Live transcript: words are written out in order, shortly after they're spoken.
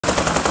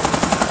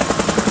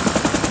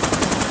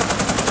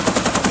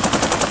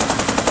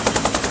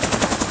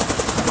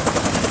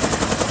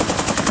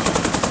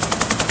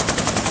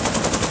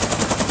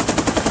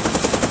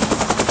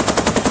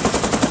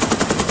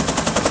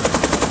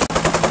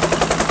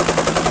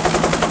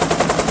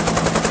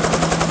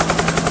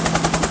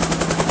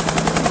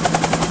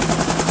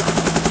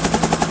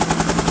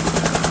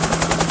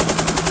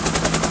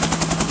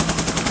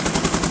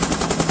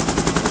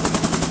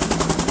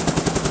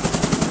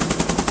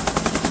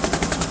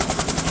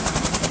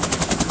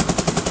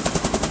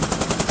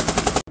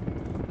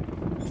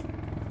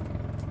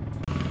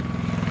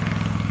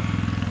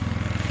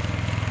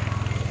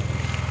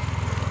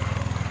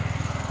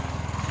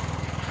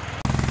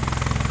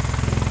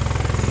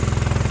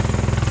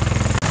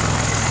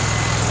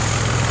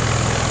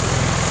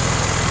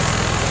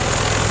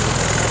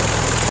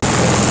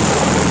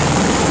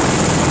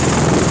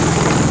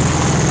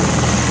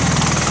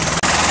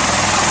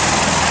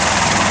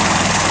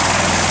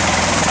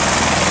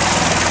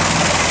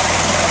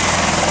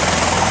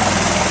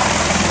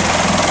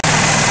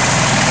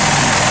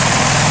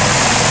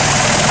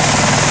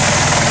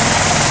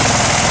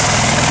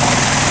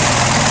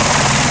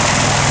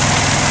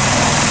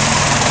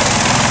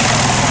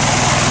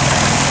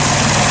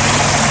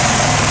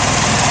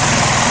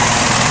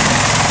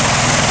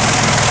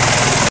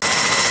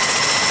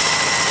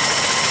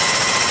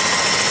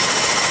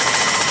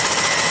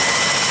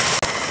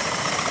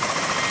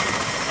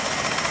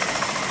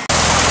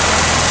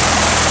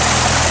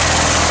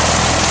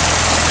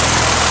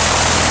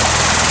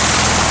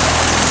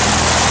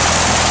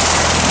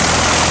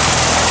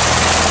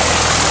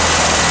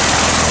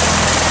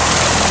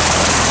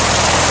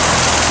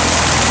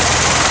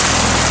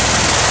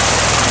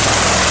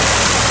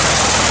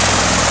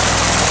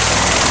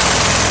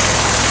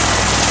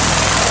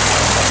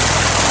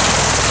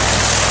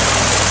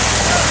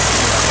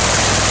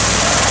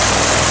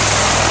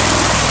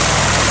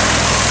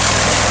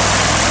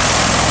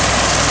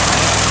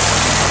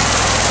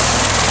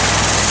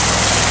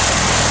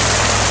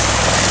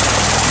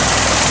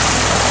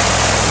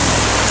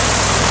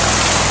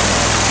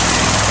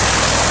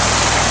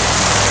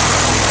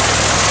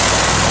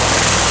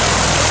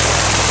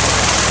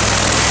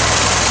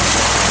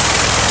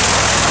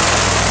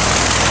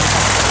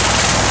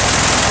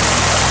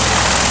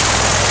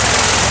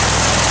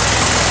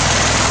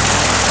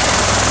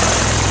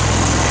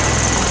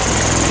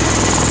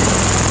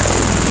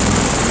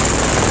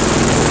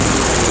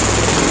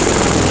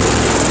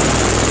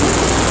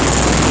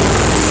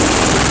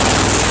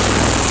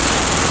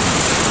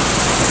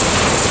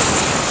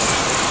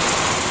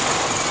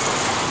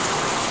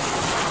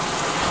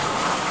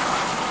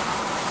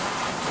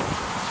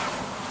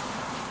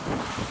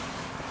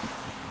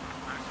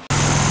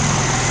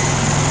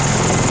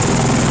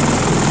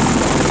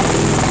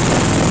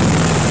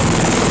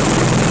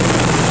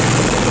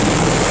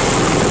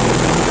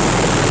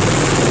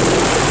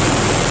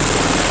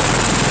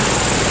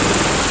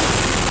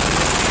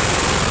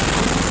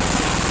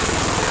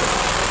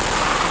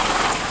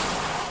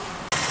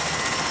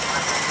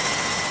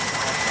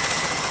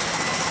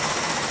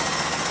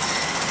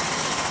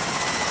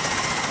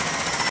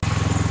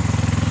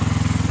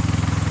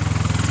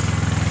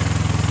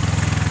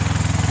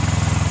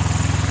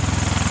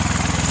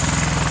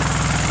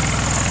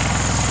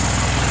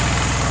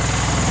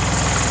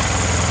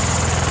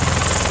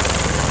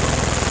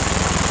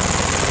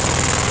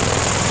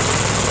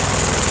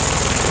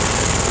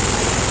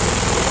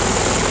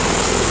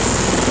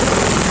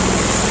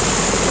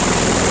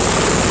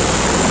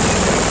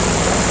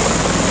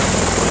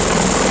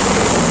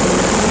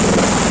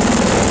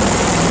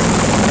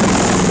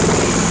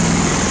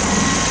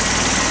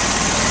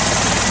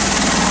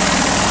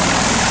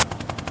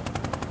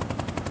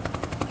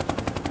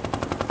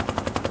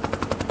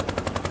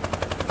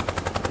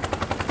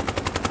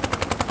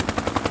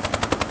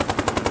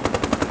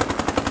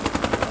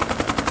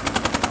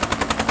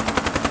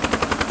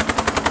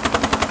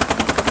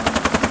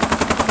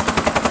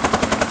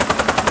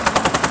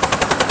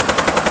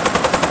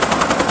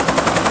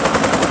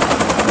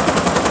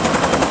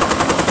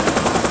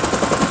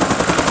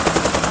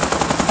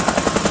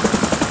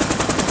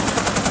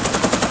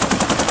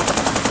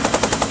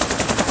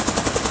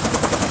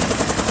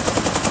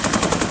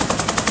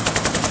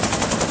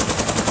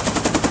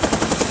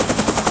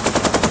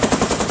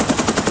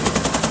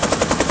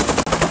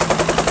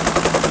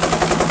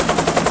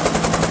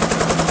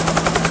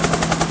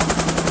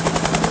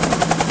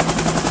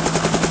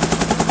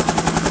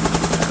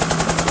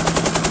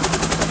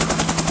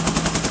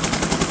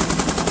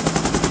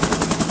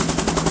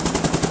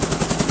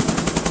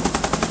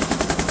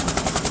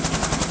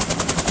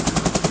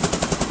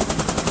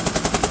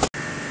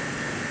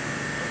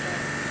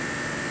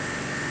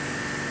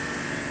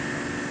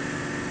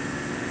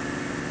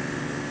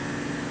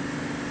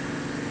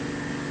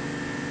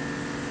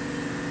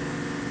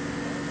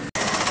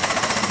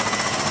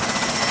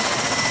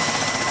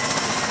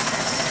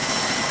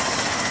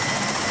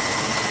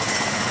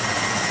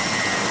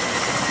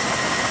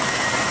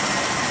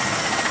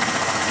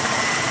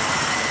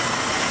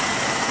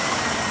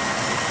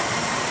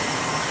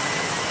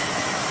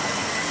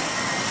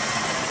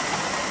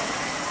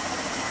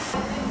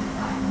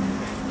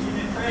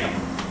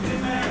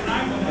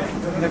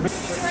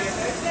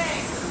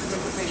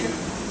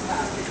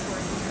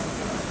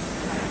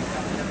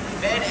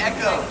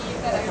echo.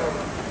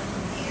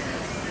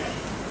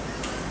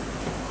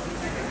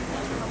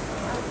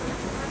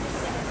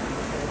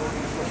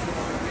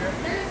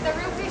 The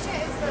real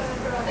patient is the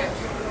girl there.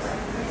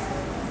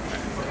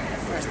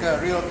 It's the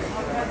real thing.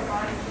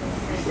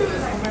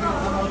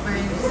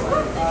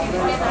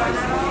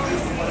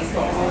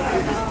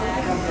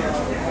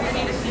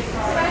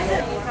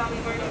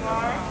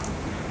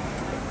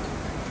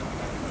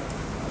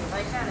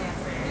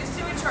 Who's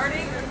doing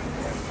charting?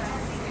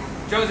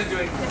 Joe's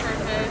doing.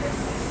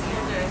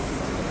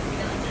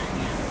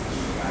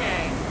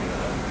 Okay.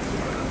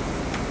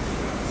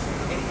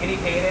 Any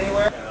pain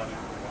anywhere?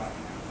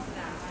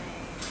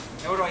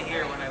 What do I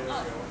hear when I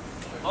lose it?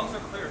 Lungs are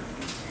clear.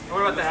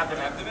 What about the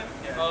abdomen? Abdomen?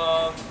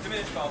 Yeah.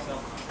 Diminished also.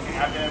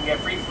 Abdomen, we have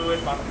free fluid,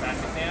 about the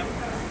fast exam.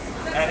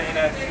 And in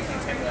a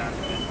GT10 to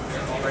abdomen.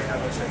 Right now,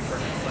 they're showing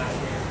perfect flat.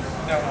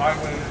 No, I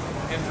would,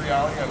 in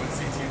reality, I would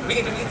CT this. We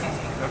can do CT.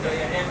 Okay.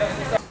 Yeah.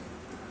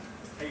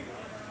 There you go.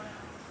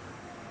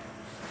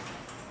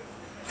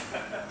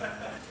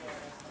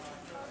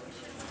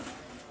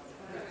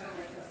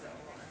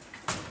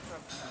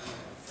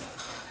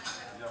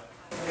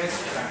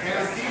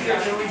 Anesthesia,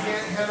 can we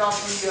get head off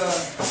the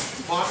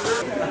monitor?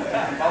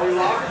 Are we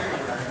locked?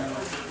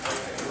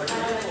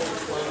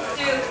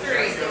 2,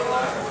 3.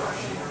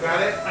 Got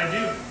it? I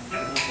do.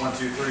 1,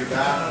 2, 3,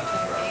 back.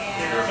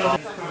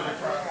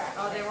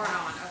 Oh, they weren't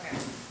on. Okay.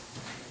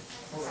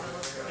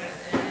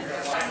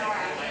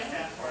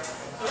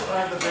 I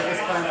have the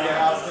biggest time to get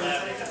out, please.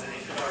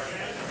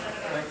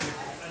 Thank you.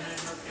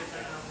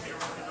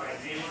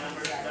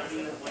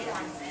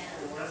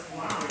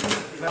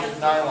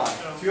 Nylon.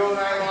 2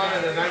 nylon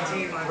and a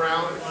 19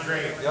 brown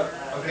drain. Yep.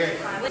 Okay.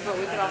 But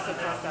we could also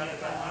test out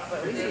again. But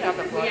we should have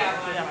the blood. Yeah,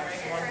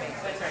 one thing.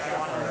 That's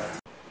right.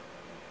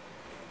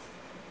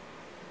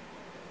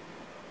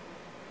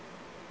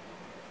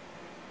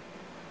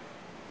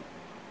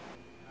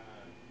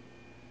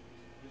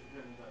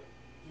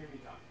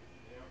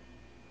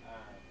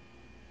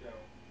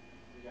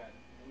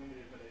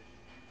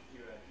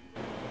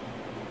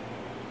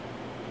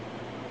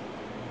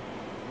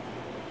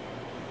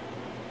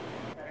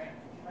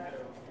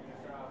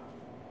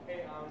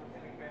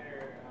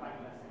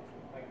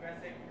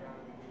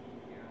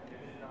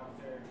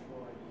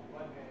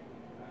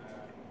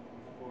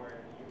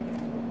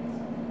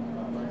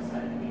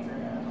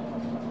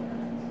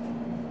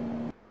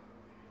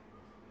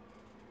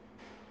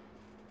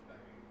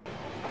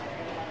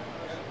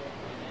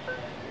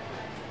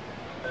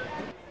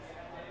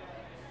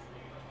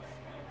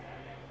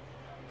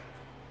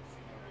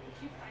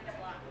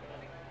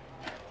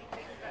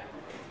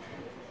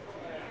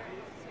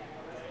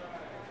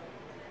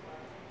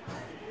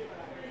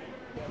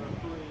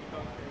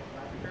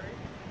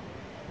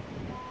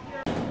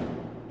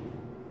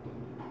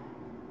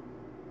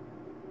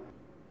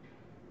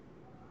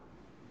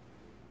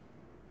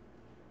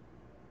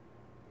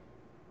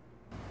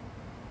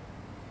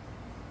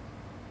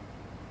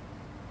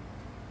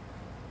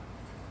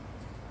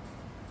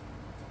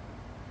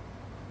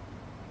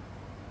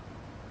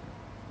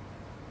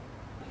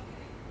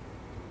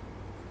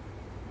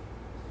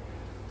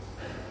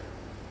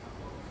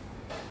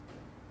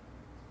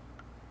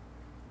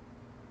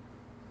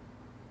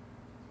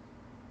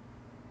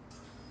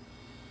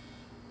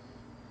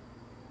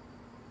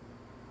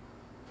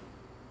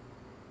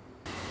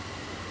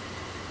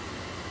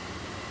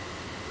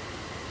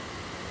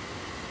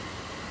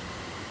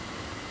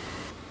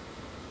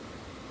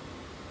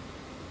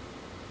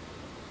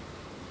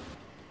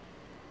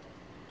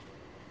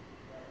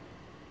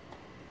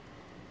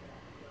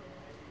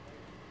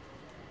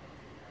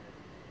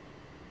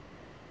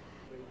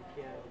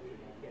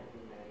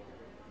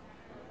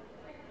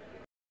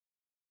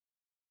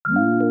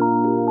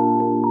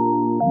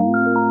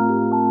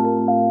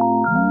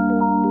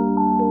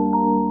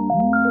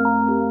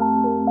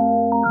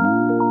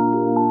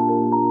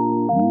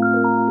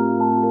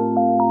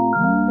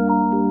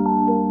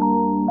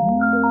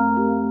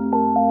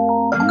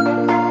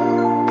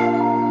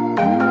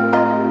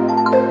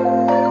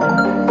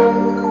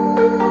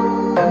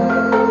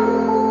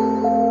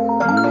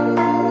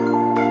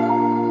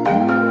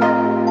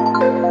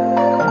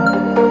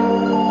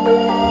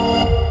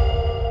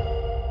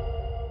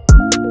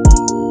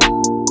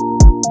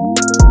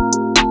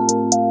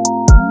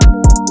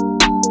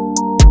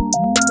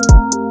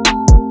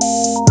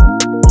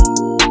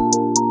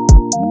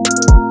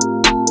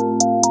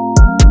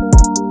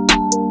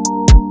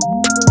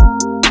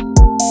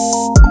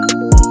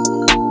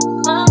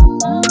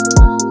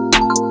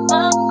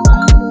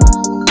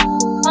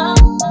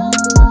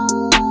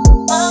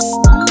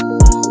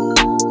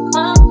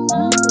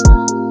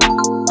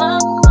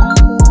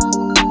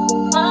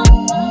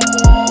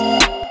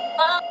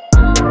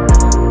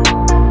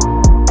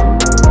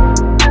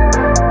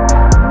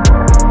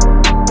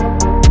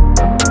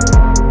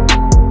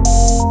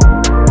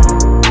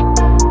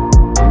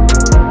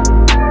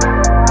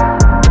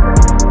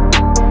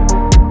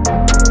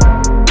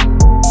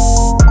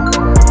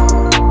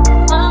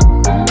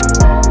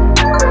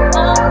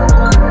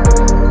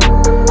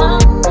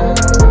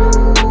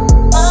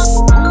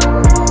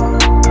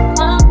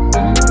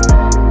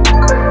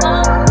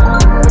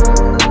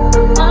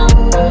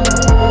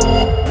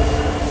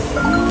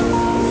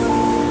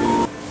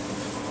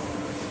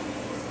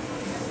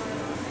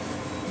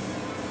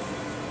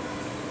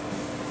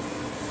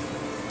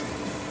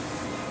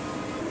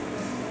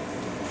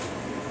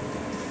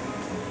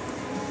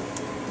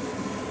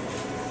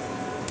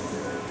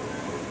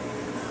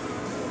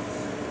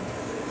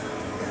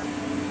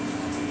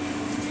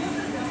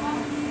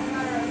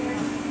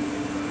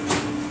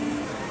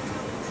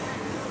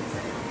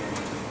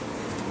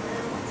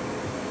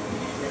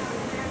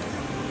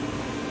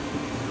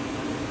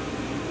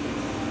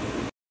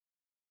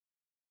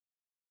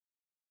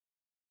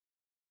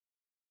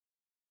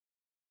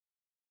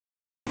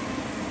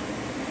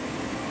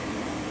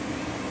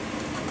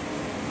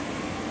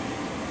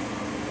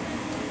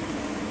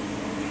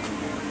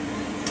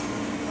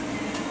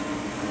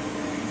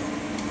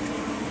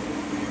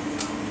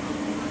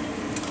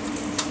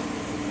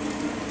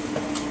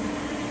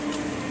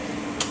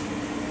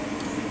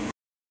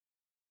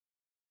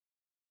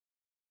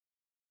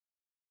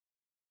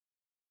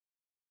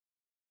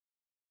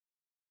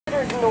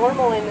 are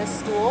normal in this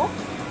stool,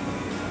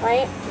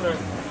 right?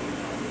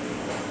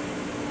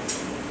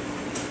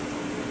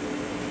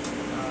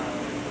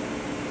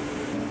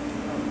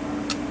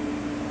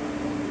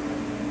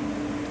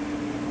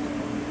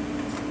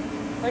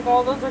 Like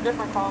all those are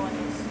different colonies.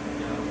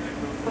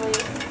 So you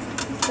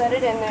set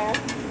it in there,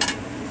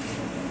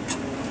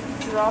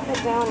 drop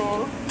it down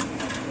in,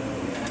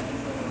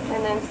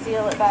 and then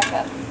seal it back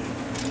up.